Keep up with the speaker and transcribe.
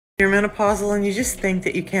You're menopausal and you just think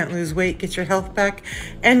that you can't lose weight, get your health back,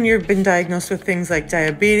 and you've been diagnosed with things like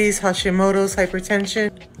diabetes, Hashimoto's,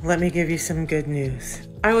 hypertension. Let me give you some good news.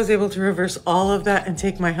 I was able to reverse all of that and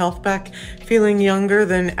take my health back, feeling younger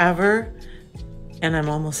than ever, and I'm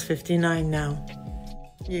almost 59 now.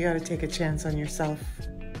 You gotta take a chance on yourself.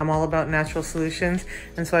 I'm all about natural solutions,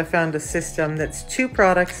 and so I found a system that's 2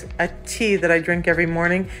 products, a tea that I drink every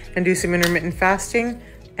morning and do some intermittent fasting,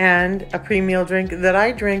 and a pre-meal drink that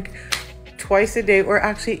I drink twice a day, or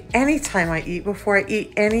actually anytime I eat, before I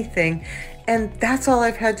eat anything. And that's all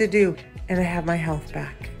I've had to do, and I have my health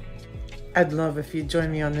back. I'd love if you'd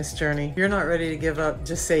join me on this journey. If you're not ready to give up,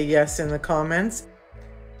 just say yes in the comments.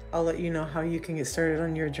 I'll let you know how you can get started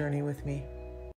on your journey with me.